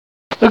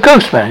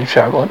Ghostman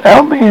show on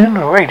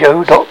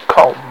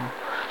AlbionRadio.com.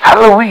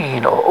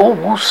 Halloween or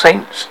All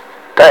Saints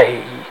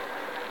Day.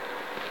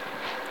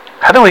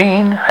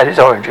 Halloween had its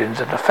origins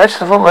in the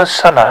festival of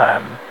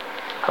Samhain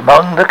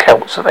among the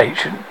Celts of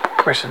ancient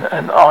Britain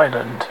and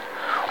Ireland.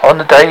 On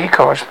the day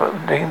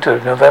corresponding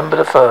to November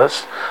the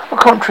 1st of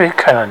contrary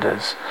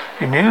calendars,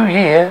 the new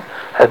year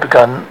had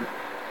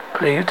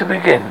believed to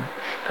begin.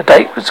 The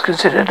date was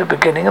considered the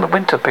beginning of the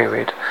winter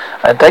period,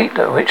 a date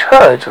at which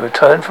herds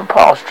returned from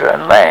pasture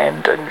and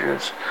land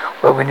dangers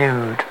were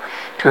renewed.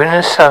 During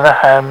the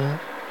Samhain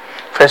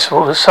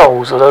festival, the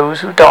souls of those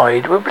who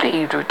died were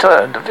believed to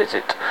return to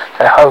visit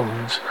their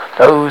homes.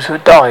 Those who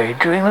died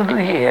during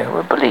the year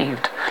were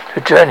believed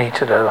to journey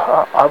to the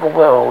other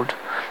world.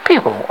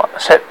 People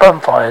set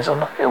bonfires on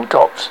the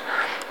hilltops,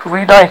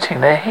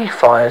 relighting their heath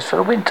fires for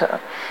the winter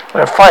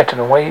and frighten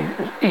away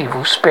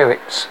evil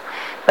spirits.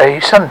 They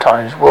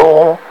sometimes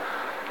wore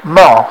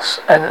masks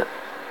and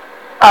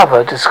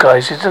other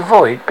disguises to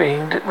avoid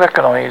being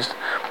recognized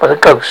by the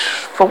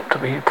ghosts thought to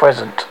be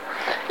present.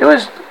 It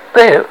was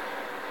there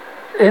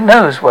in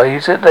those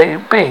ways that they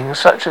beings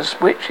such as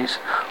witches,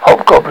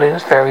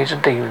 hobgoblins, fairies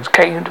and demons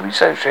came to be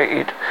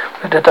associated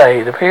with the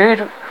day. The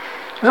period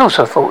was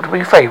also thought to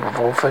be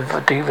favourable for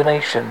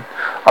divination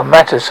on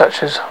matters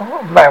such as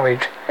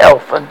marriage,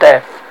 health and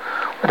death.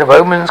 When the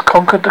Romans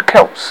conquered the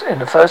Celts in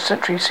the 1st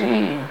century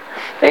CE,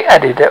 they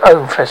added their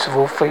own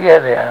festival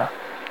Ferialia,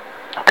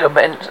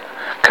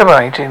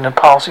 commemorating the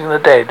passing of the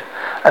dead,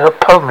 and of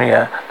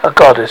Pomnia, the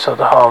goddess of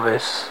the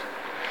harvest.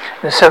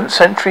 In the 7th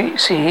century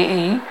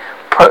CE,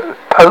 Pope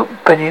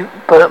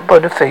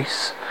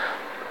Boniface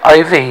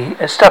IV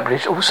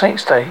established All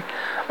Saints' Day,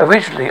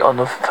 originally on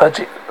the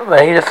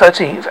May the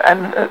 13th,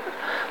 and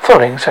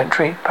following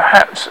century,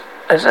 perhaps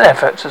as an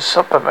effort to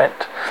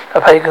supplement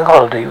a pagan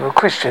holiday with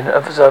Christian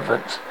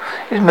observance.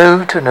 It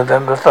moved to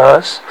November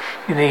 1st,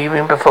 in the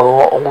evening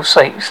before All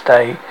Saints'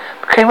 Day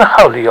became a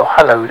holy or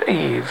hallowed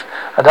eve,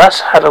 and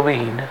thus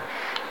Halloween.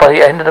 By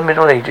the end of the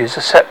Middle Ages,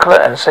 the secular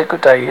and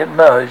sacred day had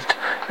merged.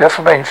 The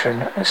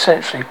Reformation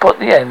essentially put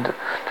the end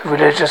to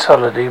religious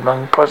holiday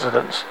among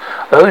Protestants,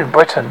 although in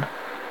Britain,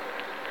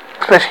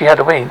 especially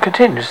Halloween,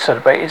 continues to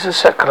celebrate as a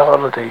secular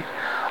holiday.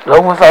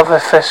 Along with other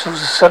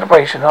festivals, the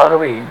celebration of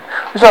Halloween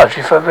was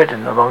largely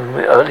forbidden among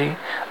the early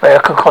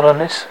American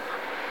colonists.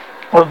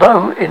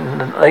 Although in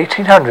the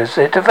 1800s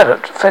they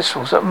developed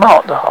festivals that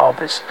marked the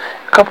harvest,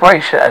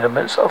 incorporation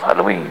elements of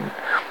Halloween.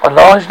 When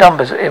large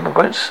numbers of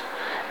immigrants,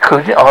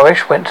 including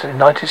Irish, went to the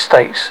United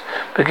States,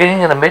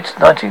 beginning in the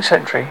mid-19th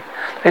century,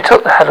 they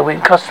took the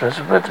Halloween customs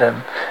with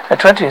them. In the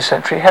 20th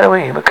century,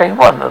 Halloween became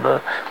one of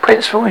the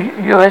principal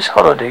U.S.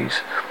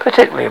 holidays,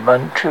 particularly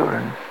among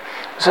children.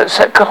 As a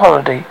secular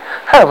holiday,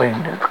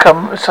 Halloween has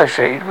become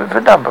associated with a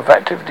number of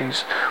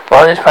activities.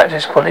 One is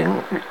practice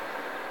pulling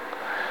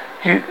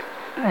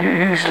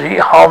usually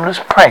harmless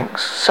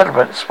pranks.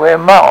 Celebrants wear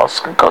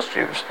masks and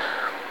costumes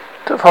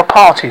for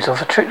parties or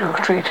for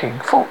trick-or-treating,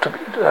 thought to be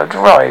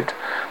derived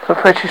from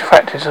the British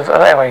practice of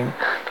allowing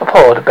the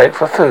poor to beg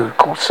for food,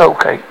 called soul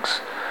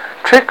cakes.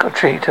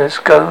 Trick-or-treaters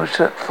go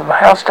from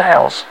house to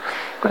house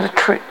with the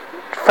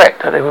threat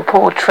that they will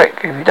pull a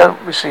trick if you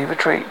don't receive a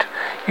treat,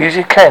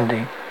 using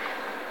candy.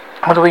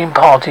 Halloween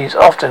parties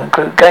often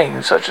include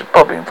games such as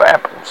bobbing for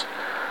apples,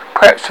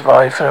 perhaps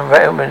derived from the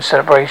Roman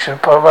celebration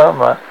of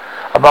Pomona.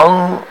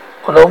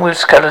 Along with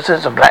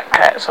skeletons and black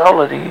cats, the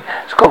holiday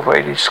has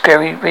incorporated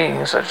scary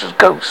beings such as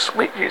ghosts,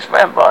 witches,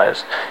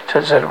 vampires to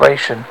the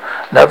celebration.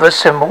 Another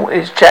symbol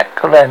is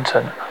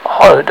Jack-o'-lantern, a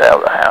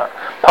hollowed-out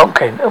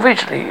pumpkin,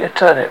 originally a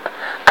turnip,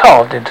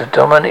 carved into a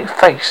demonic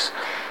face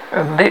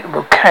and lit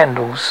with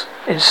candles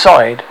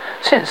inside.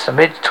 Since the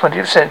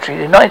mid-20th century,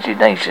 the United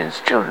Nations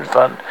Children's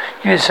Fund,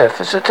 UNICEF,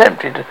 has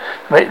attempted to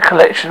make a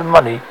collection of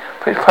money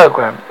for its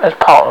program as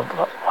part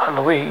of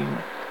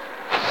Halloween.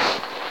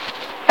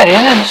 And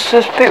in the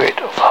spirit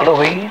of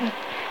Halloween,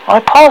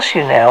 I pass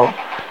you now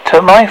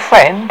to my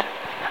friend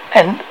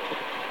and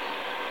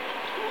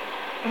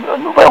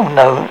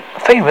well-known,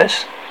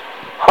 famous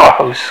horror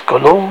host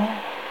galore,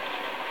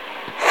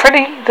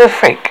 Freddy the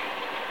Freak.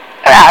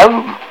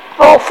 Hello,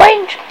 more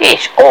friends.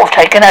 Yes, I've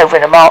taken over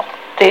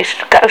this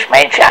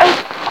Ghostman show.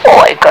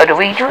 I'm going to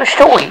read you a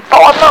story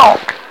by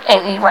Mark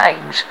Anthony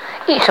Rames.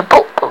 It's a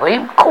book of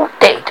him called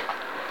Dead.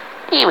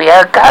 Here we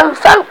go,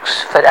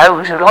 folks, for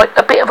those who like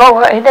a bit of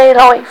horror in their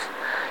life.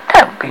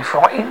 Don't be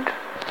frightened.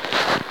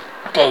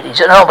 Dead is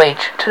an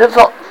homage to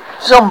the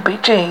zombie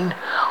gene,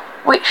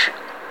 which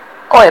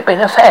I have been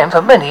a fan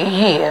for many a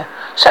year.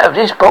 So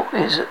this book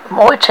is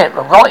my attempt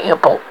at writing a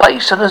book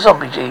based on the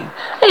zombie gene,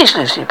 and it's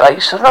loosely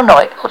based on the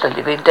Night of the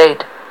Living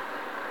Dead.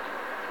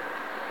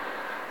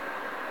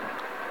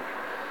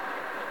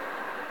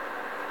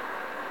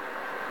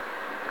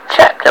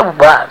 Chapter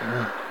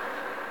 1.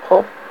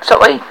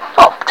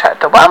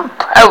 Chapter 1,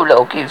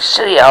 Prologue, you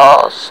silly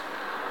arse.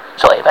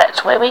 Sorry about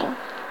swearing.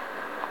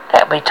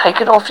 That'll be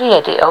taken off the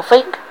edit, I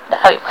think. No,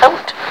 it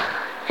won't.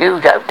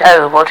 You don't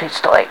know what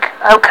it's like.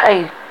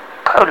 Okay,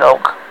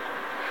 Prologue.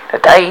 The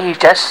day is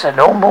just a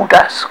normal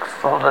dusk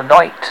for the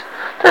night.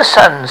 The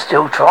sun's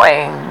still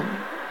trying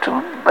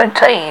to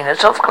maintain a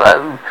soft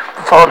glow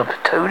before the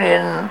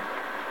plutonian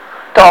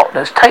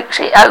darkness takes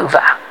it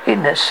over.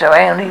 In the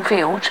surrounding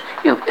fields,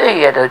 you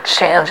hear the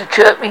sounds of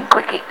chirping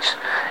crickets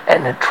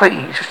and the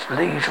trees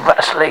leaves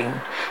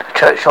rustling. The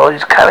churchyard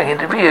is coming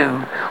into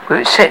view with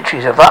its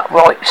centuries of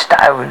upright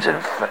stones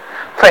and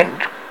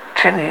French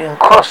Trinity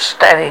cross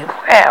standing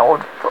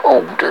proud for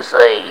all to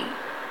see.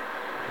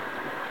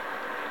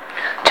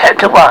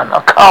 Chapter 1.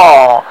 A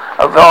car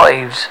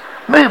arrives,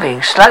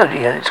 moving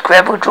slowly on its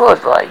gravel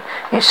driveway.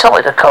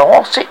 Inside the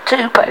car sit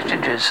two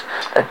passengers,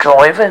 a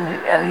driver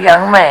and a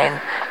young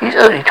man, his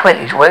early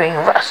 20s, wearing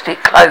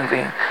rustic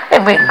clothing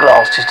and ring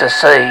glasses to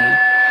see.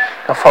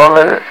 The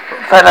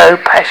fellow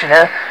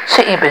passenger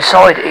sitting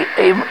beside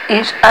him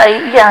is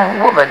a young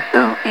woman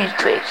who is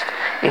dressed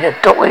in a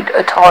dotted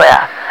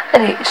attire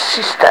and his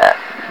sister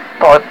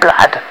by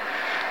blood.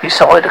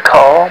 Inside the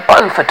car,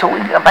 both are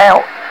talking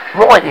about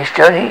why this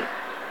journey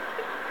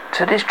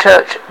to this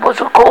church was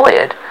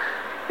required.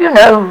 You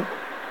know,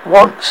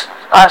 wants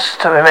us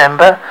to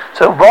remember,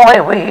 so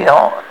why we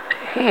are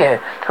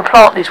here to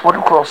plant this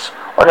wooden cross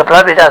on the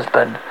beloved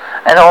husband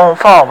and our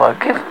father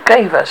gave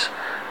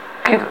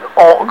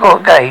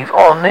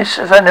on this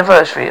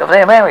anniversary of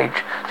their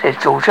marriage, says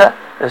Georgia,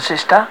 the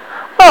sister.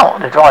 Well,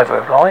 the driver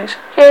replies,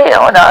 yeah,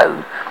 I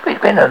know, but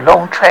it's been a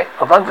long trek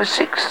of over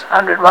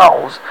 600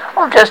 miles.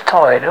 I'm just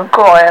tired and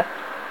cry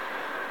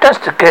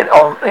just to get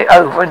on it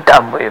over and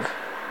done with.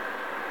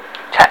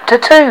 Chapter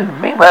 2.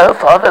 Meanwhile,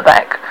 farther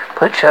back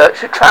per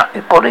church, a truck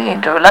is pulling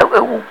into a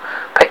local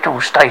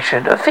petrol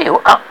station to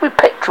fill up with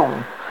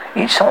petrol.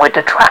 Inside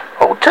the truck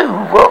are two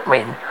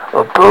workmen,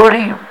 a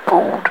burly,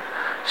 bald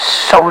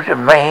soldier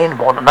man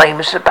by the name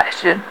of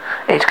Sebastian,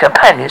 and his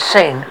companion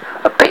Sin,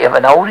 a bit of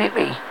an old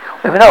hippie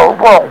with an old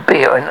wild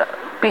beard and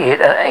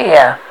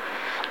hair.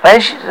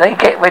 As they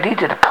get ready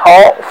to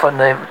depart from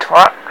the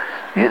truck,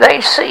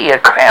 they see a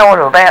crowd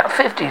of about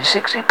 50 to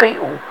 60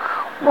 people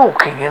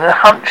walking in a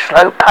hunched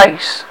slow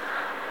pace.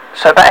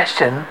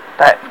 Sebastian,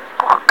 that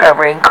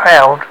gathering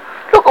crowd,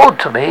 look odd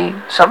to me.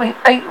 Something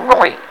ain't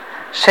right.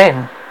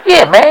 Sin,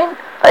 yeah, man,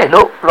 they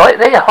look like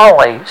they're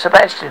high.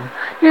 Sebastian,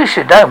 you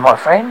should know, my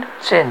friend.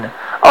 Sin,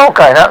 I'll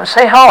go up and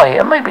say hi,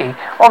 and maybe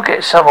I'll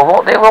get some of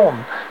what they're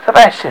on.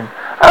 Sebastian,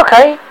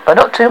 okay, but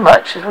not too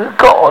much, as we're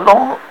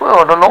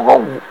on a long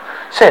haul.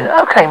 Sin,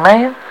 okay,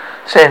 man.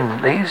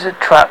 Sin leaves the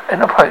truck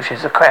and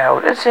approaches the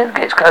crowd. As Sin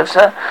gets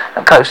closer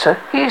and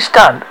closer, he is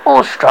stunned,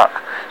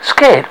 awestruck,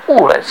 scared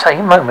all at the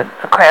same moment.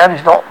 The crowd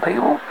is not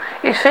people,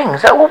 it's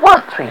things that were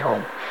once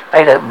people.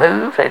 They don't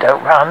move, they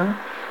don't run.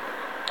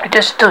 They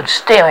just stood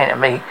staring at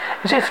me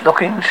as if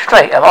looking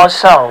straight at my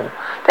soul.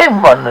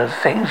 Then one of the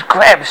things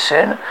grabs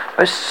Sin,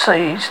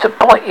 proceeds to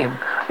bite him,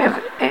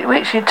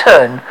 which in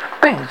turn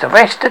brings the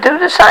rest to do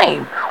the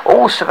same.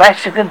 All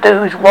Sebastian can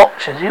do is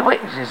watch as he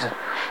witnesses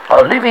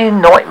a living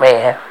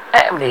nightmare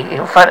happening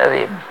in front of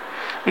him.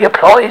 He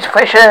applies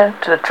pressure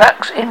to the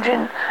truck's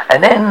engine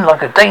and then,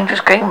 like a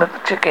dangerous game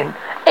of chicken,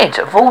 heads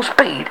at full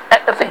speed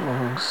at the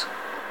things.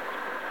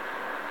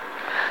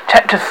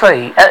 Chapter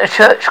 3. At the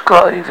church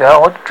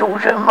graveyard,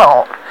 Georgia and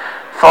Mark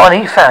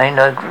finally found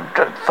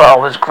their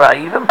father's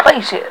grave and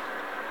place it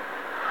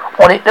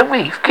on it the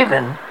wreath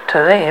given to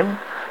them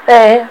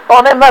there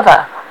by their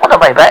mother. On the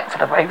way back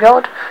from the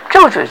graveyard,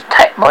 Georgia is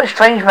attacked by a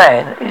strange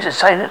man. His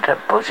assailant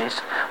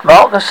pushes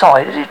Mark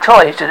aside as he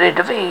tries to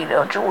intervene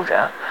on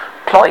Georgia.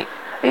 Plight.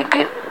 He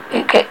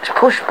gets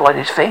pushed by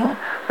this thing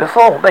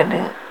before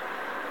bending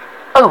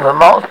over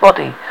Mark's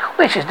body,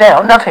 which is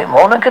now nothing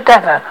more than a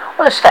cadaver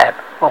on a slab,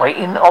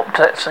 waiting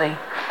autopsy.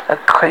 A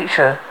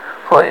creature,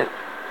 for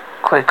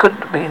it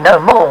could be no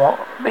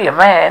more, be a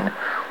man,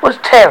 was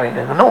tearing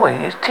and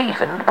gnawing his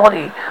teeth in the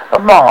body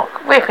of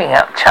Mark, ripping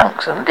out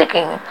chunks and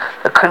licking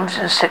the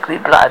crimson sickly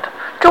blood.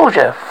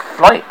 Georgia,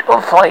 flight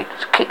or fight,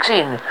 kicks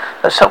in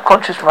the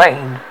subconscious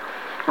brain,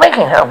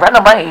 making her run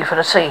away from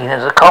the scene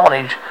as a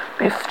carnage,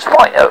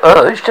 despite her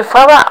urge to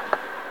throw up.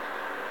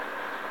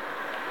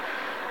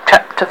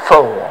 Chapter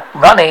 4.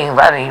 Running,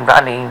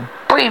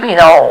 breathing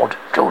hard.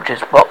 Georgia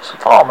spots the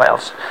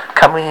farmhouse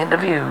coming into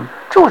view.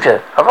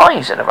 Georgia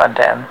arrives at a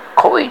rundown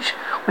cottage,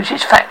 which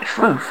is thatched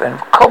roof and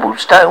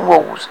cobblestone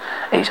walls,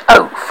 and its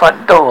oak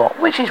front door,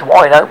 which is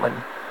wide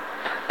open.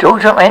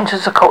 Georgia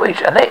enters the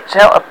cottage and lets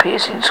out a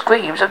piercing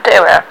screams of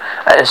terror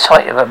at the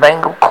sight of a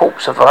mangled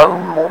corpse of her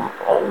own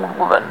old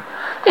woman.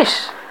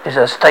 This is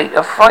a state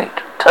of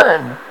fright.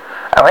 Turn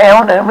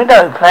around and with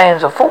no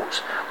plans or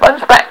thoughts,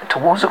 runs back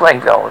towards the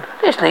graveyard.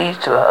 This leads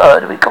to her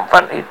to be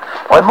confronted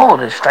by more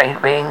than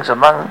strange beings,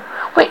 among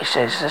which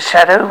is the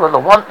shadow of the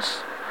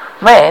once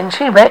man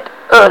she met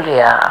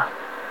earlier.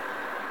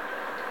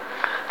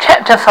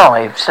 Chapter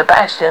 5.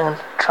 Sebastian's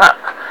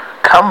truck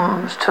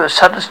comes to a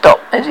sudden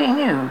stop. As he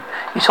knew,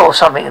 he saw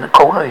something in the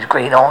corner of his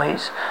green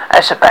eyes.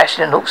 As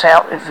Sebastian looks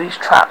out of his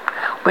truck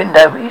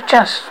window, he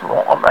just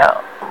what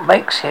about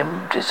makes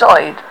him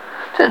decide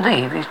to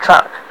leave his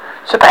truck.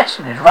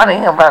 Sebastian is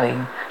running and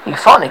running. He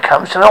finally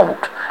comes to an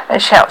halt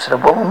and shouts at a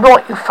woman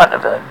right in front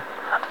of him.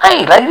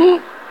 Hey,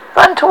 lady,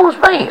 run towards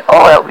me.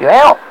 I'll help you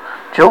out.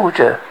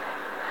 Georgia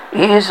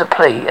He hears the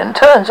plea and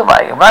turns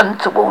away and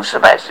runs towards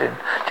Sebastian,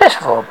 just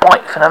for a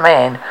bite from a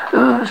man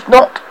who's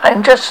not,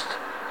 and just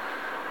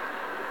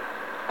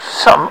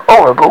some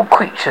horrible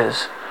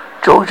creatures.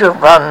 Georgia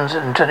runs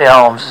into the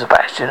arms of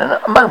Sebastian, and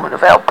a moment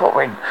of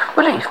outpouring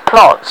relief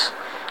plants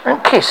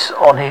and kiss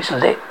on his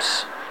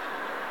lips.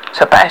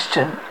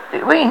 Sebastian,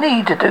 we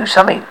need to do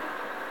something.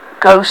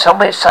 Go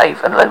somewhere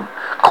safe and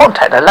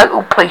contact a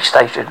local police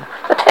station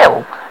to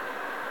tell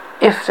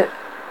if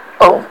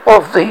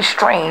of these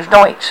strange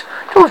nights.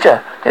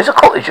 Georgia, there's a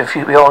cottage a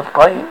few yards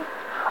away.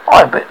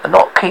 I'm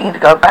not keen to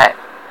go back,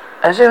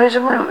 as there is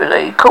a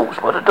mutilated corpse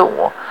by the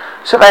door.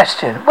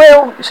 Sebastian,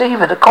 well, it's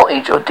either the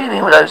cottage or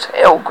dealing with those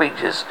hell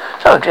creatures,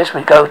 so I suggest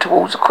we go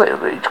towards the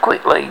cottage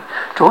quickly.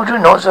 Georgia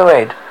nods her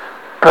head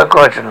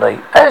begrudgingly,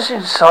 as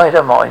inside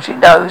her mind she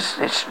knows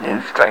this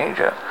new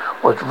stranger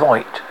was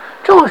right.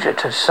 Georgia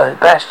to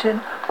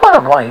Sebastian, by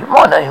the way,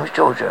 my name's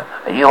Georgia,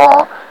 and you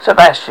are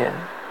Sebastian.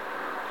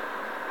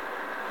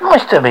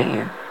 Nice to meet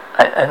you,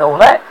 and all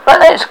that, but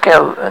let's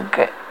go and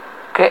get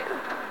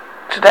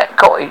to that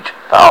cottage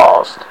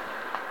fast.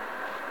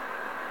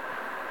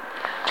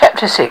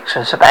 Chapter 6.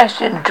 When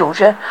Sebastian and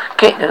Georgia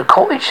get to the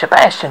cottage,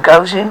 Sebastian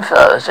goes in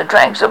first and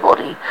drags the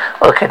body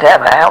of the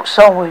cadaver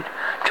outside.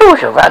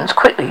 Georgia runs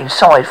quickly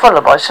inside,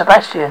 followed by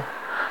Sebastian.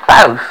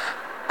 Both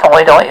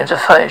find items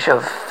of furniture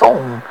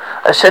form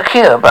a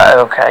secure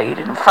barricade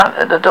in front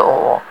of the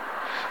door,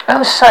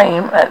 and the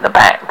same at the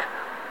back.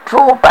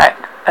 Draw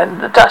back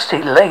and the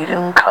dusty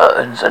laden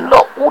curtains and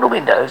lock all the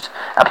windows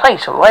and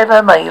place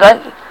whoever may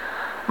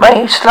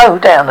slow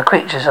down the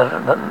creatures of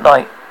the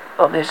night.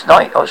 On this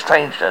night of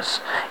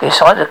strangeness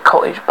inside the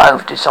cottage,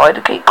 both decide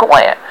to keep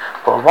quiet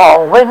for a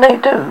while when they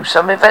do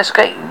some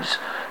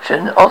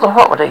investigation of the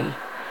property.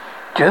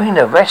 During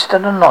the rest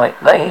of the night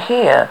they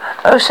hear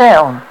no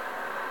sound,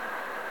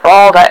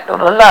 bar that of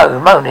the low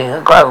moaning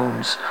and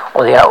groans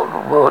of the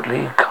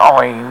outwardly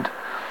kind.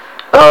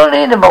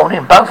 Early in the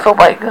morning both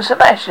awake, and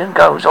Sebastian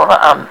goes on a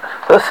hunt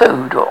for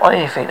food or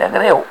anything that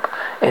can help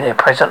in their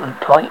present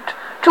plight.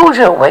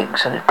 Georgia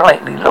awakes and is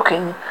blankly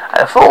looking at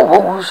the four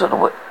walls of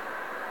the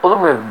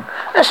room,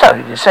 and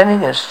slowly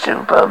descending a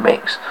super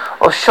mix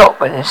of shock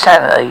and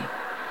insanity.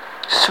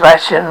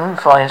 Sebastian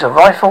finds a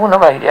rifle and a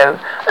radio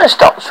and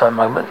stops for a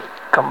moment,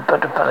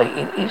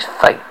 contemplating his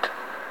fate.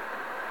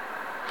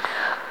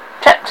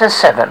 Chapter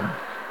 7.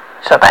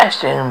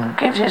 Sebastian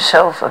gives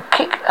himself a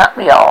kick up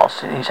the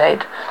arse in his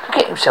head to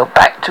get himself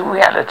back to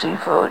reality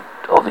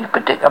of his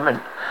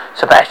predicament.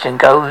 Sebastian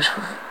goes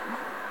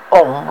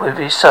on with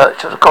his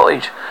search of the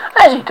cottage.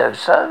 As he does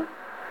so,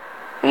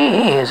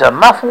 he hears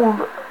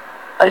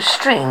a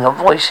string of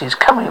voices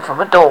coming from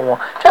a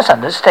door just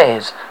under the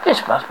stairs.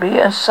 This must be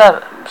a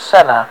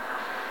cellar.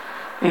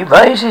 He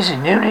raises his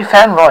newly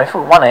found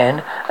rifle with one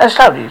hand and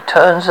slowly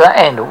turns the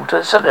handle to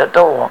the cellar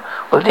door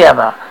with the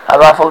other. A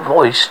muffled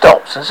voice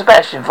stops and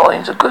Sebastian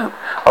finds a group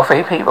of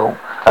three people.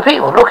 The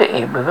people look at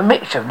him with a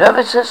mixture of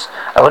nervousness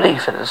and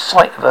relief at the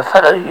sight of a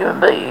fellow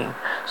human being.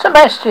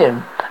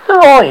 Sebastian,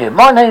 who are you?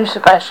 My name's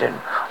Sebastian.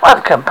 I have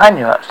a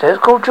companion upstairs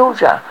called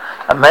Georgia.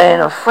 A man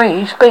of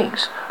three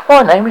speaks.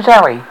 My name is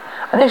Harry.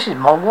 And this is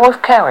my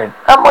wife Karen,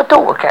 and my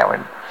daughter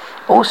Karen.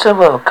 Also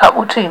a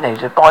couple of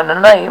teenagers by the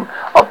name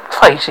of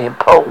Tracy and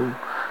Paul.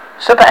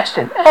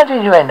 Sebastian, how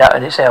did you end up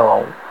in this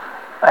hellhole?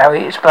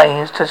 Harry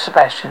explains to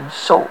Sebastian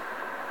sought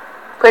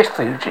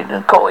refuge in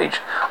the cottage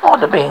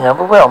after being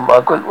overwhelmed by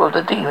a group of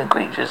the demon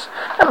creatures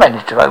and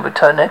managed to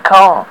overturn their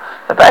car.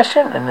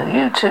 Sebastian, and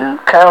you two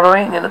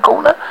cowering in the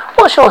corner,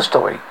 what's your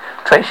story?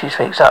 Tracy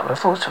speaks up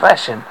before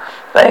Sebastian.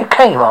 They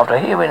came after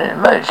hearing an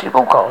emergency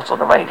broadcast on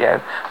the radio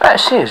about a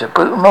series of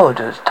brutal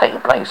murders taking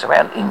place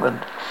around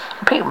England.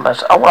 People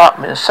must hold up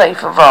in a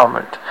safe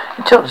environment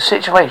until the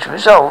situation is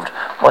resolved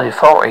by the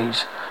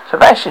authorities.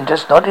 Sebastian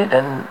just nodded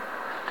and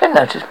then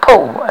noticed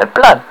Paul had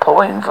blood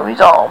pouring from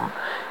his arm.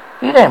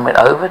 He then went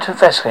over to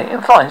investigate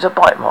and finds a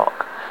bite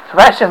mark.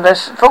 Sebastian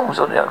falls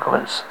on the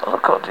occupants of the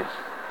cottage.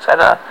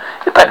 Said,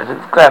 you better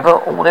gather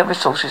all their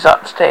resources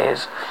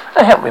upstairs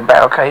and help me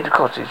barricade the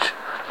cottage.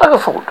 Like I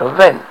thought to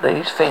prevent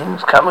these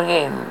things coming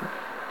in.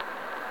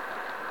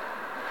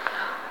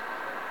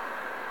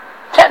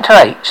 Chapter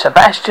 8.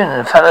 Sebastian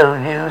and fellow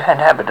new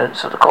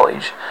inhabitants of the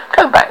cottage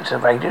go back to the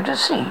radio to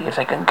see if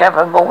they can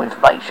gather more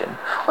information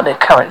on their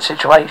current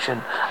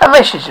situation. A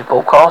message is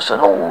broadcast on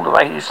all the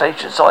radio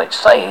station sites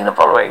saying the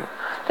following.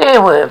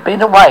 There will have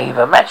been a wave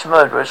of mass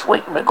murderers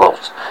sweeping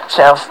across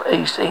south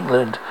east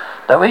England.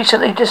 The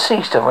recently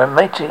deceased are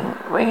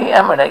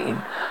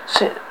reanimating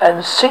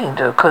and seem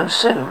to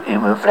consume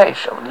human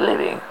flesh of the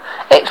living.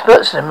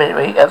 Experts in the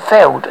military have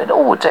failed in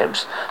all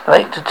attempts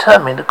to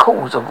determine the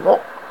cause of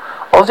what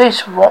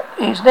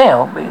is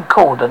now being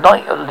called the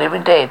Night of the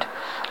Living Dead.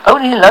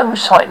 Only lone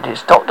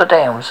scientist Dr.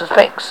 Downs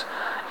suspects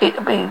it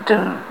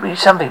to be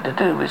something to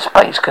do with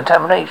space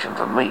contamination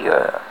from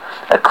meteor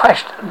that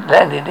crashed and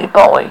landed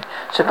nearby.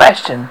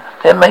 Sebastian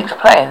then makes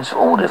plans for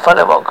all the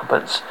fellow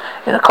occupants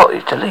in the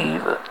cottage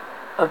to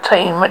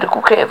obtain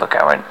medical care for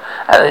Karen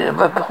at the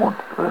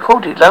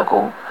reported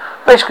local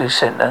rescue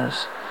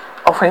centres.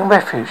 offering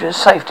refuge and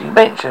safety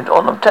mentioned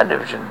on the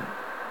television.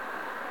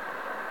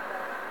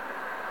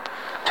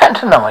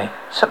 Chapter 9.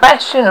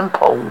 Sebastian and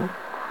Paul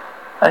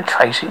and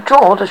Tracy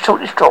draw the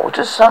shortest straw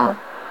to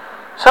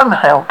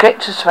somehow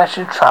get to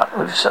Sebastian's truck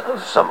with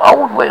some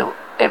old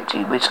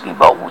empty whiskey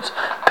bottles,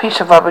 a piece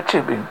of rubber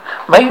tubing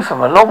made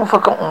from a long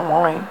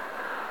forgotten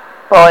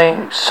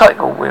by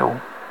cycle wheel.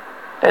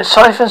 They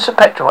siphon some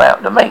petrol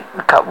out to make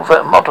the couple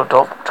of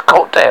Molotov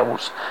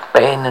cocktails.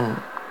 Ben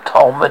and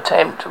Tom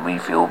attempt to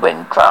refuel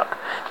Ben's truck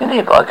in a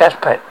nearby gas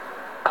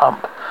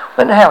pump.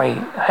 When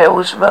Harry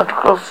hails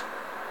Molotov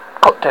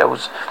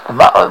cocktails from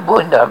the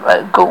window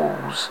and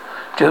galls,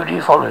 Judy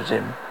follows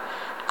him.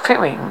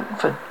 Fearing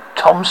for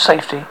Tom's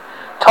safety,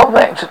 Tom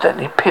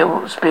accidentally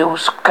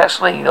spills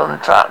gasoline on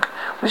the truck,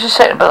 which is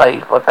set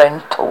ablaze by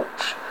Ben's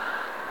torch,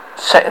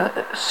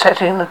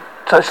 setting the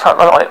truck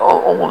alight.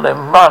 All of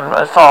them run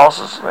as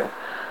fast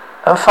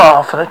and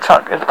far from the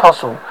truck as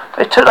possible.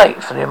 But it's too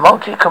late, for the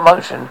multi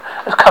commotion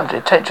has come to the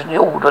attention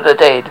of all of the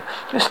dead.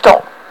 To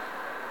stop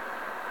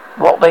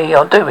what they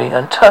are doing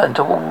and turn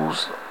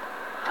towards.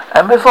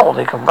 And before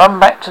they can run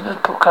back to the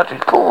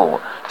cottage, poor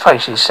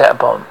Tracy's set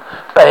upon.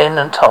 Ben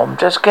and Tom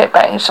just get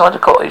back inside the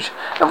cottage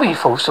and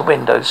reinforce the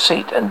windows,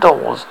 seat and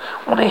doors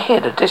while they hear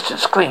the distant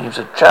screams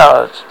of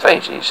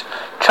Tracy's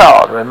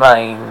charred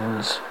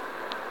remains.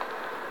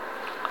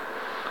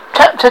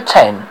 Chapter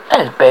 10.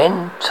 As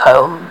Ben,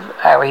 Tom,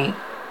 Harry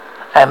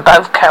and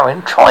both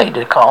Karen try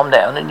to calm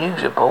down, the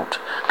news report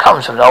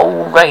comes from an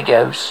old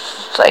radio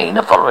saying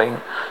the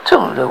following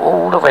to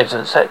all the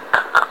residents that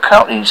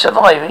currently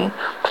surviving.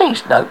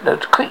 Please note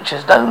that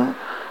creatures known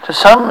to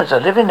some as the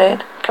living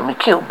dead can be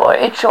killed by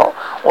a headshot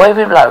or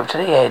every blow to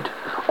the head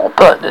or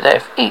burnt to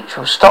death. Each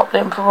will stop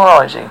them from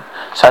rising.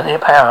 Suddenly the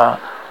power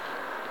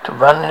to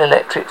run the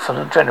electric for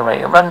the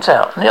generator runs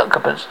out and the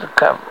occupants of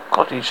the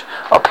cottage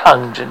are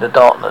plunged in the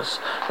darkness.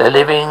 The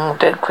living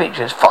dead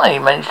creatures finally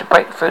manage to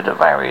break through the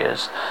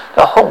barriers.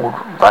 The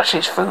horde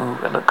rushes through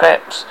the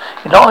gaps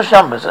in large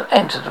numbers and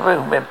enters the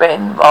room where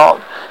Ben,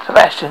 Mark,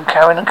 Sebastian,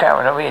 Karen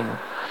are in.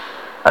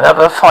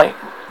 Another fight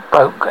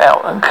broke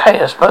out and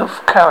chaos.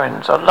 Both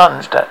Karens are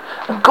lunged at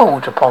and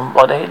gorged upon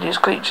by the hideous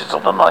creatures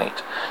of the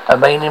night. The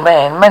remaining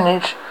man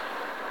managed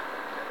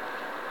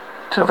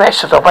to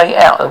wrestle the way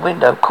out the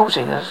window,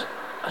 causing a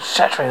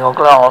shattering of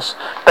glass.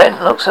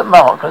 Ben looks at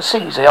Mark and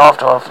sees the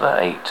aftermath of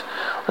the heat.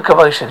 The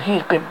commotion.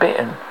 He's been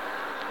bitten.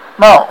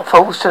 Mark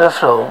falls to the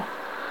floor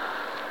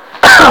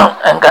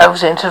and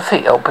goes into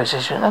fetal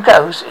position and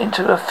goes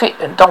into a fit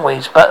and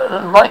dies, but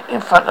right in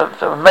front of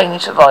the remaining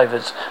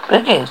survivors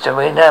begins to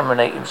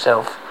reanimate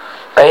himself.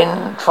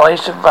 Ben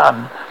tries to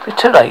run, but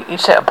too late.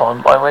 He's set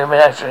upon by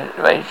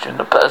reanimation,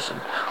 the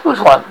person who was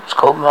once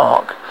called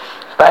Mark.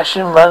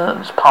 Sebastian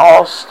runs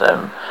past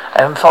them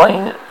and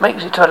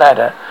makes it to a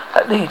ladder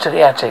that leads to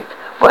the attic,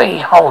 where he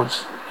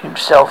holds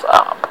himself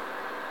up.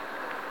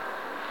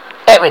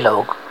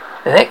 Epilogue.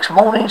 The next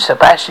morning,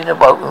 Sebastian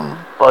awoken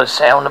by the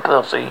sound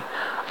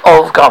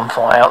of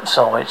gunfire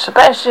outside.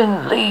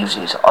 Sebastian leaves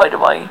his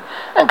hideaway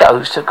and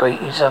goes to greet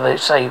his other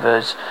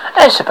savers.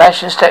 As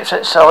Sebastian steps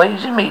outside,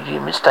 he's immediately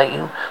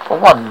mistaken for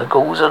one of the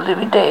ghouls of the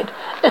living dead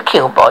and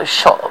killed by a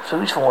shot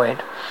through his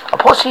forehead. A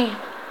posse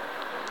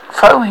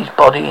throw his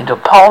body into a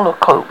pile of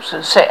corpses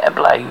and set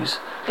ablaze.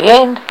 The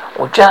end,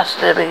 or just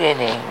the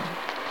beginning?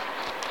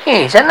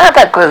 Here's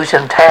another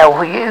gruesome tale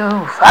for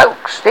you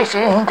folks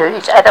listening to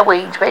this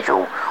Halloween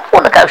special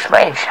on the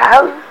Ghostman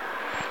Show.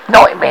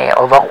 Nightmare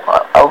of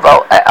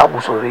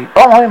Ellsworthy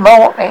by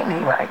Mark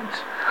Anthony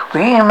Rains.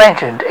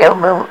 Reimagined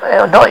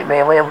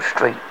Nightmare on Elm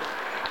Street.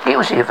 It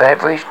was the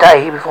average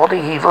day before the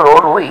evil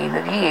Halloween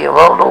of the year of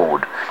our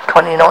Lord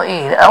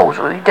 2019,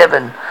 Ellsworthy,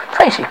 Devon.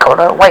 Tracy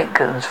Connor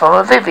awakens from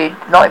a vivid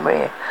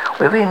nightmare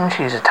wherein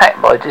she is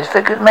attacked by a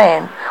disfigured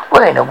man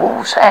wearing a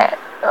wolf's hat,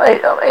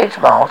 edge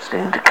mask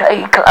in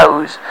decayed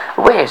clothes,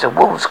 wears a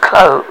wolf's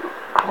claw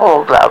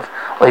glove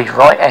on his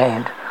right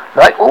hand.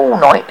 Like all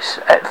nights,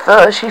 at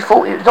first she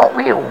thought it was not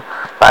real,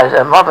 but as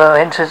her mother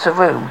enters the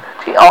room,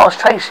 she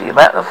asks Tracy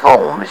about the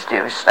 4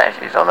 mysterious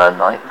slashes on her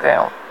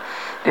nightgown.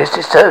 This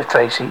disturbs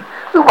Tracy,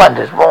 who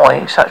wonders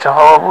why such a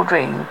horrible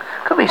dream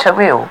could be so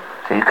real.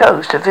 She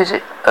goes to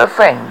visit her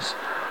friends.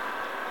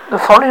 The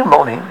following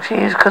morning, she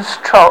is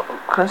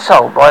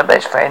consoled by her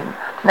best friend,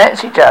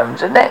 Nancy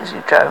Jones, and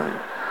Nancy Jones'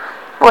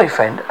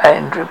 boyfriend,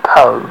 Andrew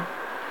Poe.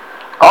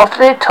 After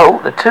their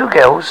talk, the two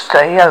girls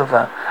stay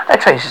over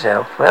at Tracy's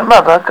house, where her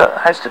mother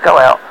has to go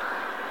out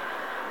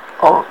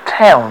of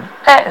town.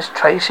 As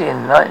Tracy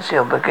and Nancy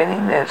are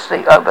beginning their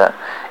sleepover,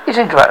 is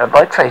interrupted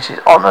by Tracy's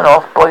on and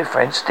off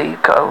boyfriend,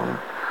 Steve Cohn.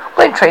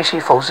 When Tracy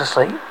falls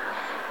asleep,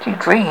 she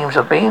dreams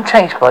of being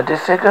chased by a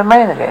disfigured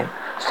man again.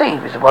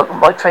 Steve is woken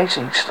by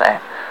Tracy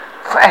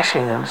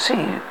thrashing, and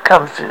she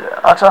comes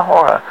to utter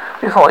horror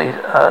before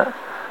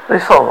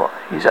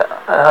he's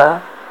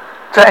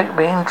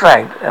being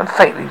dragged and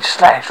fatally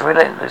slashed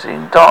relentlessly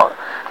in dark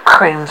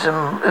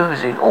crimson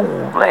oozing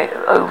all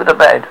over the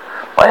bed.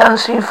 By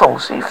unseen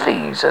force he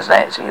flees as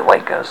Nancy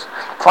awakens,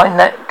 finding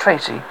that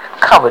Tracy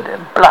covered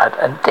in blood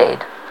and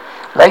dead.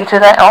 Later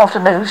that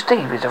afternoon,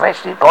 Steve is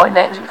arrested by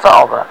Nancy's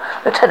father,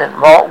 Lieutenant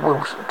Mark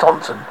Wilson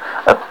Thompson,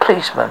 a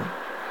policeman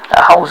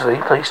at Holsbury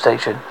Police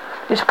Station.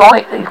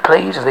 Despite his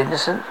pleas of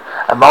innocence,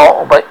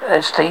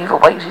 as Steve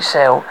awakes his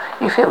cell,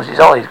 he feels his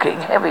eyes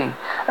getting heavy,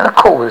 and the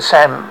call of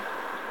Sam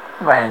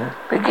Ran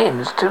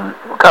becomes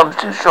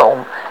too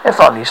strong, and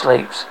finally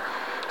sleeps.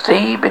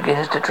 Steve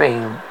begins to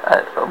dream.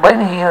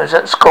 When he was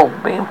at school,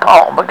 being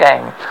part of a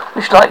gang,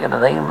 which, like in the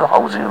name of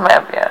Holsbury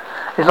Mafia,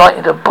 is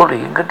likely to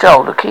bully and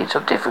control the kids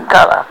of different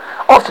colour,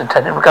 often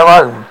telling them to go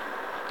home.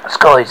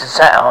 Disguised as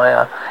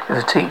satire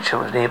if a teacher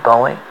was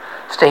nearby.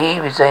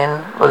 Steve is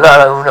then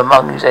alone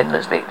among his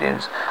endless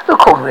victims, who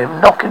call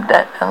him, knock him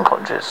down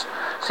unconscious.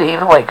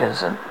 Steve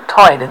awakens and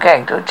tied and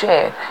gagged to a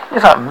chair in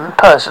front of a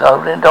person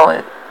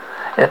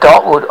in a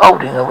dark wood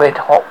holding a red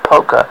hot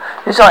poker,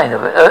 design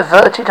of an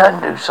averted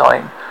Hindu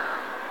sign,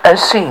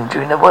 as seen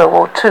during the World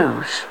War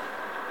II.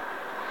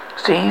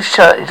 Steve's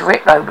shirt is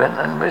ripped open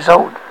and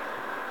result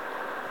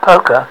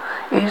poker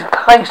is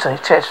placed on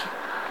his chest,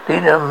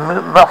 leading to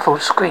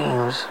muffled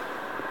screams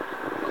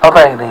of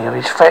agony of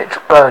his flesh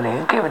burning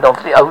and giving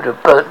off the odour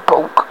of burnt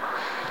pork.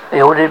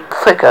 The ordered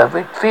figure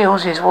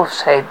reveals his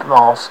wolf's head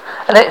mask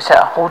and lets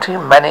out a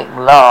haunting manic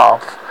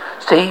laugh.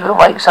 Steve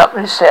wakes up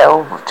in his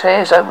cell,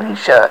 tears open his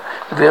shirt,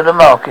 reveals the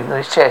marking on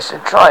his chest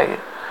and tries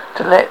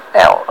to let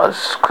out a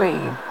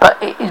scream,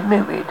 but it is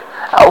muted.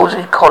 At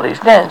Wolsey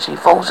College, Nancy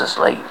falls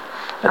asleep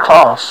in the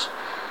class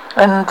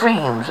and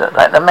dreams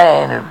that the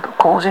man who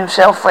calls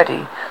himself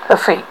Freddy her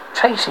feet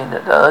chasing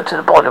her to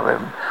the boiler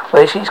room,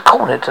 where she's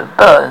cornered to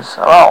burns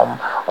her arm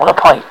on a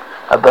pipe.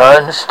 A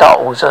burn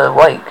startles her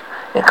awake.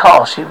 In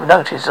class, she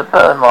notices a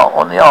burn mark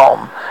on the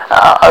arm.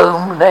 At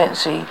home,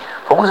 Nancy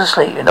falls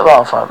asleep in the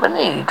bathroom and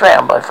nearly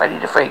drowned by Freddy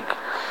the Freak.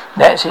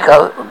 Nancy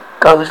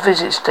goes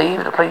visit Steve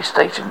at the police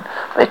station,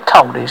 but is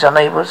told he's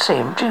unable to see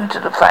him due to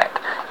the fact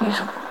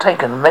he's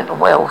taken a mental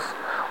health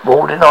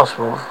ward in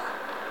hospital.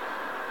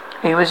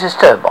 He was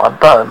disturbed by a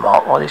burn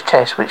mark on his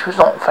chest, which was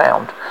not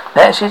found.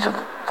 Nancy's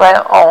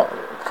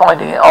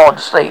finding it hard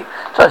to sleep,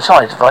 so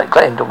decides to invite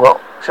Glenn to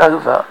watch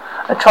over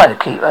and try to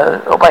keep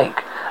her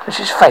awake, as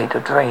she's afraid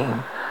of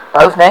dream.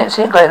 Both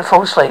Nancy and Glenn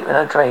fall asleep in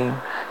her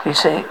dream. She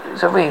sees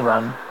a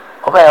rerun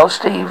of how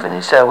Steve in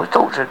his cell was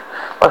tortured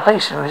by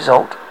placing the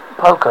result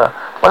poker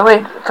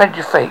by Freddy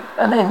the Freak,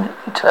 and then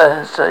he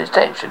turns his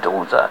attention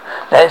towards her.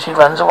 Nancy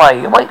runs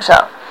away and wakes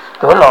up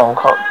with the alarm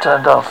clock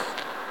turned off.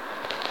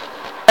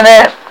 And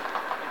then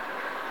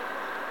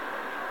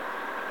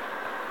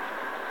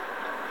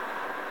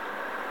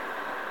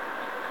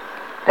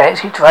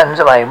Nancy runs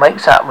away and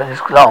wakes up when his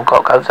alarm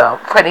clock goes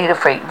up. Freddy the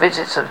Freak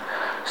visits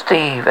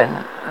Steve,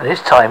 and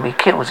this time he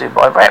kills him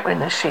by wrapping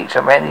the sheets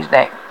around his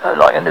neck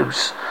like a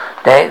noose.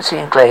 Nancy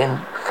and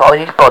Glenn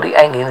find his body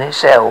hanging in his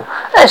cell.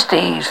 As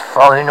Steve's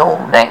final,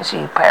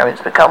 Nancy's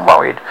parents become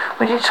worried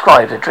when she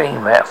describes a dream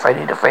about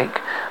Freddy the Freak.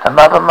 Her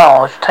mother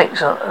Marge takes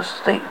her to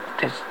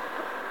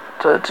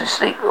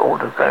sleep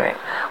order clinic,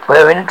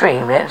 where in a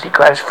dream Nancy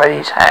grabs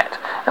Freddy's hat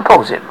and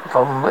pulls it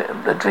from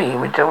the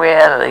dream into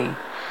reality.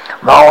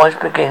 Marge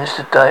begins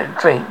to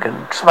drink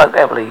and smoke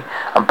heavily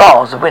and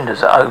bars the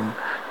windows at home.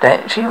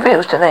 Then she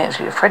reveals to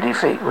Nancy that Freddy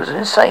Freak was an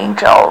insane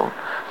child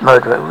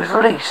murderer who was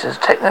released as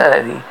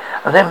technically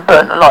and then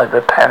burnt alive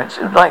by parents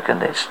who, like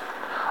this,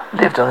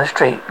 lived on the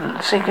street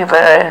seeking for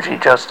energy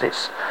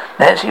justice.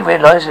 Nancy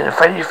realizes that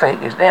Freddy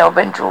Freak is now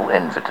vengeful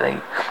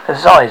entity that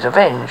desires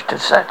revenge to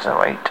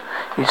saturate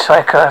his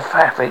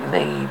psychopathic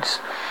needs.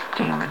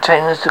 She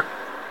tries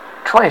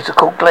to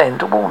call Glenn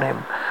to warn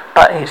him,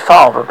 but his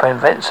father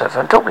prevents her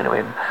from talking to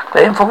him.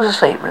 Glenn falls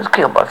asleep and is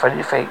killed by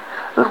Freddy Freak,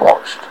 who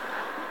watched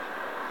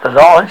the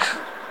large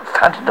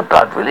fountain of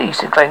blood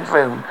released in Glenn's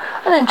room,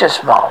 and then just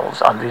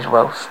smiles under his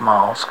wolf's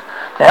mask.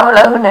 Now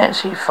alone,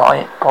 Nancy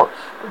puts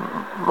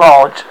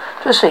Marge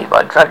to sleep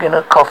by dragging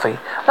her coffee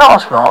and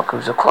asks Mark,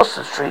 who's across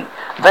the street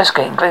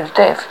investigating Glenn's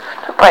death,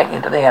 to break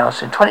into the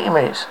house in 20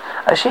 minutes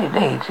as she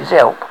needs his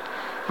help.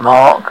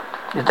 Mark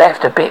is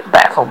left a bit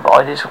baffled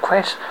by this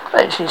request,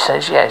 but she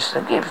says yes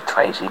and gives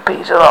Tracy a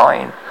piece of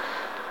line.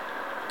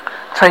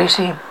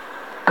 Tracy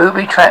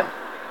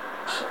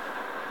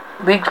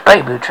rigs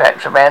baby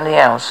traps around the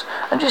house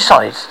and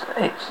decides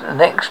it's the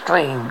next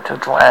dream to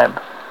grab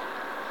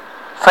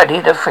Freddy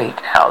the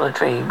Freak out of the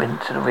dream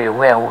into the real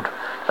world.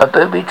 The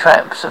booby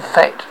traps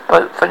affect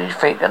both Freddy the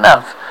Freak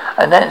enough,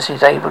 and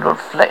Nancy's able to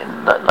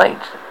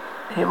light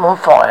him on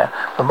fire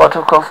with a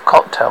Molotov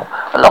cocktail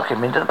and lock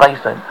him into the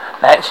basement.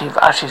 Nancy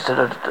rushes to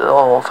the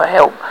door for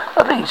help.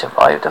 The police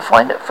arrive to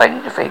find that Freddy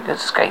the Freak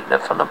has escaped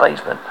from the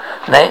basement.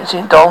 Nancy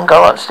and Don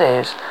go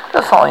upstairs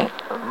to find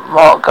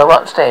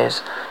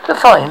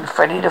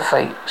Freddy the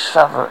Freak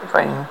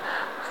suffering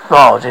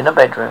Marge in the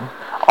bedroom.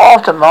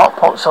 After Mark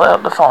puts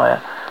out the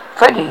fire,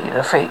 Freddy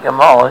the Freak and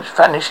Marge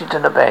vanish into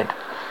the bed.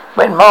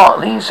 When Mark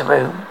leaves the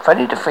room,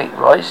 Freddy the Freak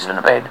rises from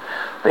the bed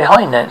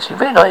behind Nancy,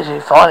 realizing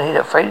finally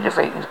that Freddy the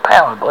Freak is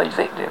powered by his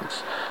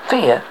victims.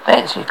 Fear,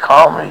 Nancy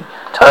calmly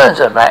turns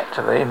her back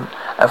to him,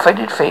 and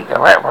Freddy the Freak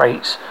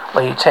evaporates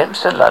when he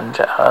attempts to lunge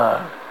at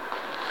her.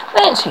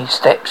 Nancy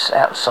steps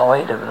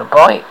outside of a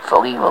bright,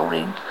 foggy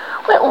morning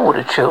where all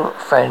the children,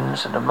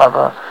 friends and the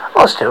mother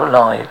are still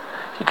alive.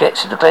 She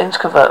gets into Glenn's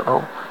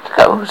convertible to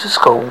go to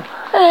school,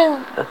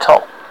 and the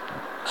top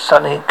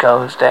suddenly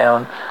goes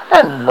down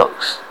and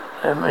looks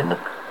him in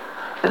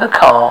the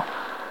car,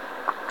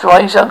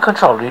 drives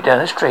uncontrollably down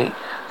the street.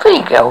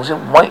 3 girls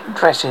in white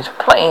dresses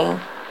playing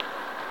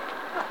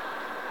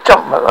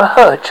jump rope. I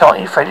heard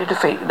chanting Freddie the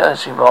Freak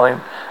nursery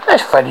rhyme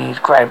as Marge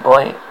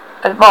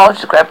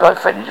is grabbed by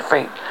Freddie the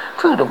Freak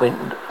through the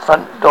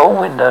front door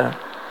window.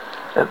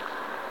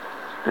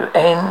 The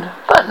end.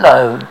 But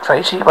no,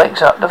 Tracy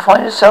wakes up to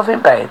find herself in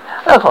bed.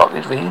 The clock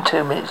is reading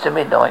 2 minutes to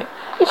midnight.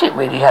 Is it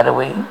really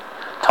Halloween?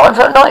 Time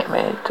for a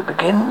nightmare to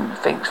begin,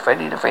 thinks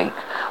Freddie the Freak,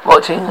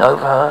 watching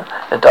over her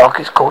in the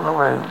darkest corner of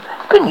the room.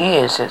 It's been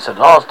years since the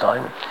last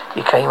time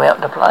he came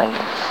out to play.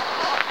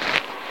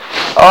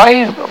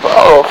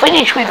 I'll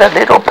finish with a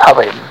little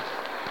poem.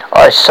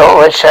 I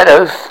saw a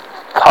shadow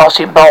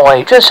passing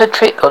by, just a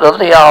trickle of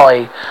the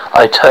eye.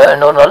 I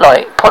turned on the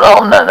light, put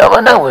on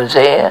no one's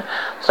there,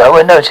 though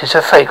I noticed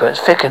a fragrance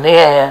thick in the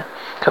air.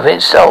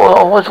 Convinced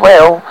all was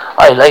well,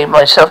 I laid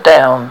myself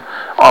down.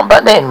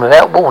 But then,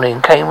 without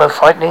warning, came a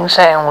frightening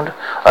sound.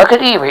 I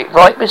could hear it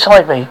right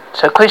beside me,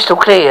 so crystal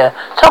clear,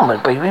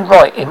 someone breathing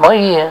right in my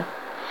ear.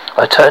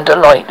 I turned the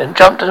light and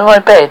jumped into my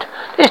bed.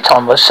 This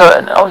time I was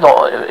certain I was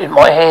not in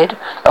my head.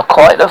 A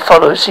quiet that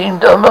followed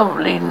seemed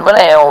unmovably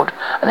loud,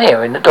 and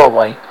there in the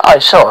doorway I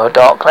saw a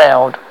dark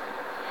cloud.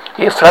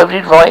 It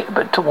floated right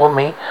but toward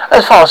me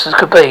as fast as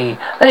could be.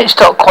 Then it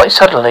stopped quite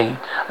suddenly,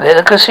 and then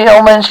I could see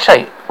an woman's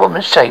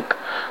shape,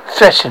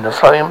 dressed in a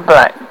flowing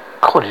black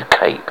corded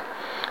cape.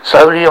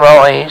 Slowly her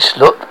eyes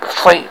looked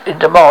straight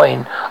into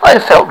mine. I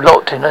felt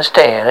locked in a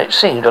stare, and it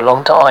seemed a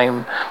long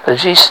time, but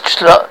she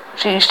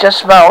just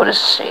smiled a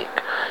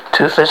sick,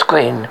 toothless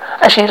grin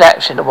as she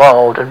lapsed in the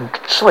wild and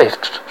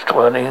swift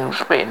swirling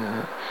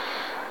spin.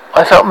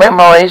 I felt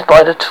memorized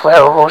by the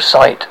terrible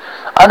sight,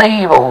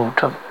 unable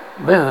to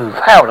move,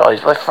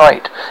 paralyzed by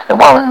fright, and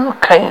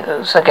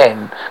once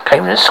again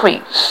came the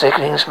sweet,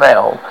 sickening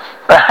smell.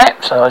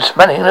 Perhaps I was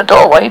smelling the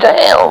doorway to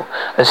hell.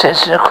 The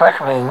sense of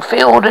crackling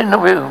filled in the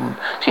room.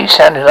 She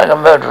sounded like a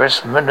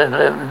murderous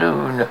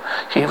loon.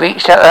 She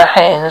reached out her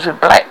hands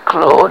with black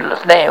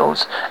clawed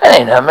nails, and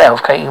in her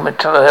mouth came a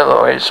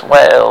terrorist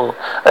wail.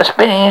 Her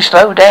spinning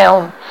slowed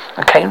down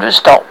and came to a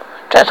stop,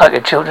 just like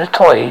a children's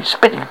toy,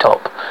 spinning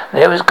top. And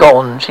it was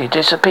gone. She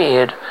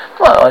disappeared.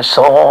 Well, I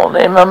saw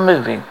them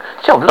unmoving,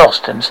 still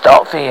lost in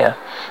stark fear.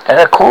 And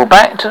I crawled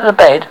back to the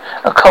bed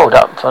and curled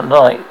up for the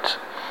night,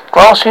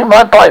 grasping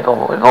my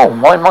Bible with all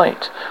my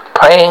might,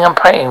 praying and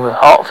praying with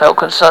heartfelt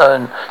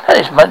concern that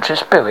his mantra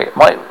spirit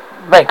might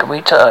make a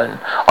return.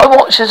 I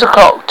watched as the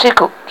clock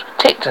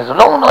ticked as a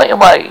long night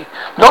away,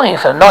 longing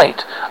for the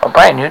night, a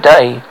brand new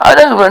day. And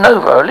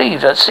over I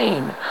leaves that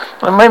scene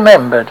and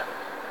remembered.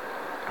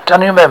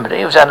 Suddenly remembered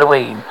it was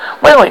Halloween.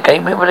 Well, it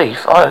gave me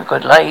relief. I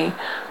could lay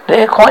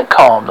there quite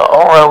calm. The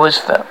horror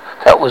was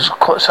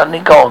suddenly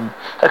gone.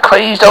 The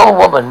crazed old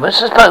woman was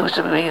supposed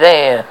to be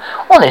there.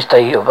 On this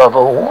day above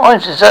all, I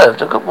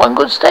deserved one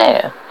good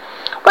stare.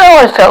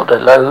 Well, I felt the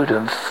load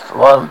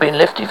had been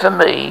lifted from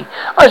me.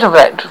 I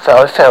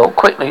fell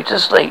quickly to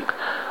sleep.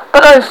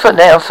 But I've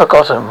now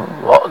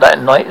forgotten what that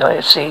night I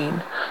had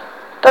seen,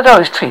 that I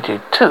was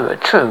treated to a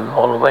true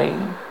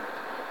Halloween.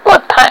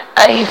 What Pat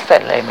A.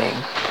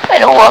 Fleming.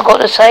 And all I've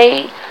got to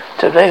say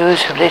to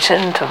those who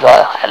listen to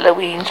the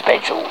Halloween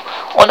special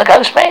on the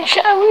Ghostman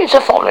show is the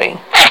following.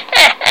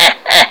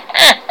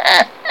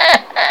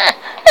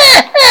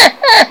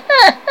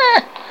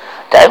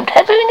 Don't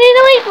have any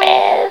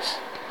nightmares.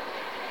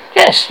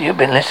 Yes, you've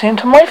been listening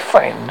to my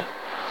friend,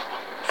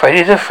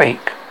 Freddie the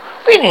Freak,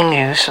 reading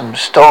you some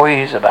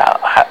stories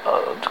about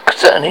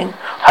concerning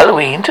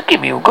Halloween to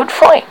give you a good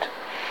fright.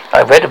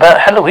 I read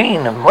about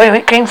Halloween and where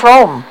it came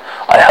from.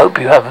 I hope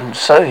you haven't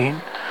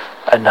seen,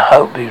 and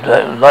hope you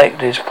don't like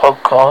this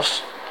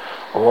podcast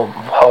or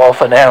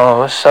half an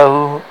hour or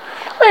so.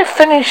 I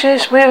finish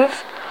this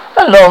with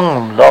a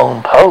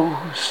long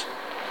pose.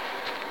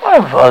 I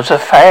was a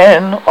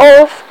fan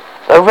of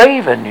The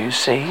Raven, you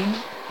see,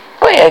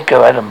 by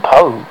Edgar Allan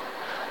Poe.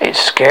 It's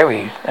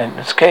scary and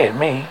it scared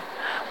me.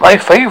 My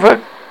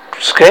favourite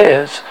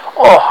scares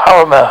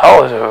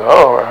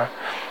horror.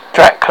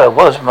 Dracula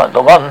was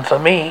the one for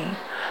me.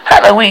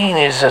 Halloween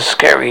is a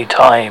scary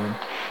time.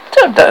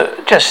 Don't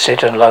just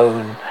sit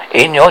alone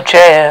in your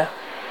chair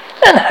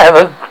and have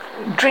a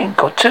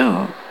drink or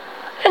two.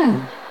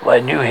 And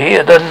when you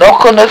hear the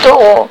knock on the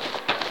door,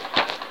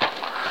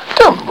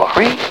 don't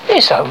worry,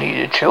 it's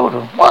only the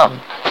children.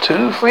 1,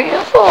 2, 3,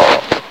 and 4.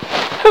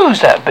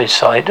 Who's that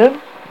beside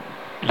them,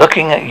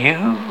 looking at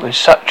you with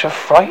such a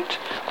fright?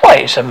 Why,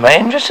 it's a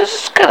man dressed as a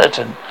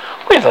skeleton,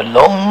 with a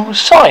long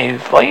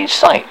scythe by his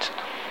side.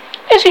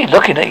 Is he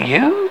looking at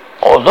you,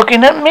 or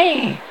looking at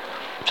me?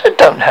 So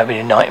don't have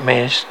any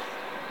nightmares.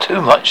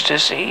 Too much to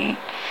see.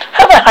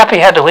 Have a happy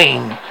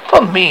Halloween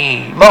from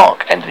me,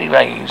 Mark Anthony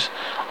Reyes,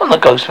 on the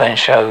Ghostman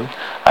Show.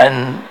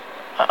 And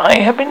I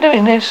have been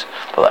doing this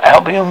for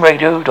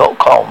albionradio.com.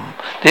 gmail.com.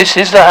 This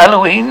is the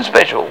Halloween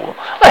special.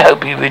 I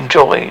hope you've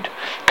enjoyed.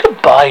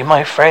 Goodbye,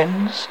 my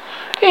friends.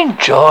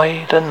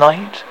 Enjoy the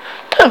night.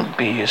 Don't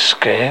be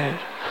scared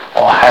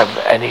or have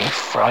any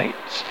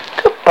frights.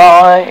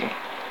 Goodbye.